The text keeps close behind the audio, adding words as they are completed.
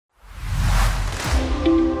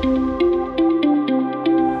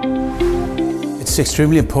it's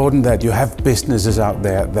extremely important that you have businesses out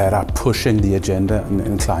there that are pushing the agenda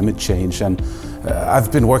in climate change. And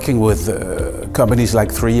I've been working with companies like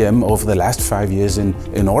 3M over the last 5 years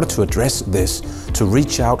in order to address this, to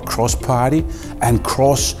reach out cross-party and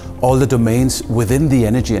cross all the domains within the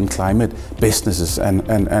energy and climate businesses. And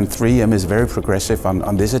 3M is very progressive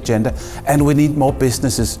on this agenda. And we need more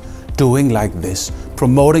businesses doing like this,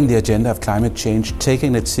 promoting the agenda of climate change,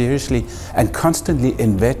 taking it seriously, and constantly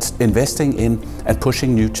investing in and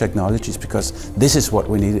pushing new technologies, because this is what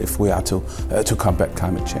we need if we are to combat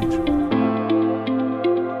climate change.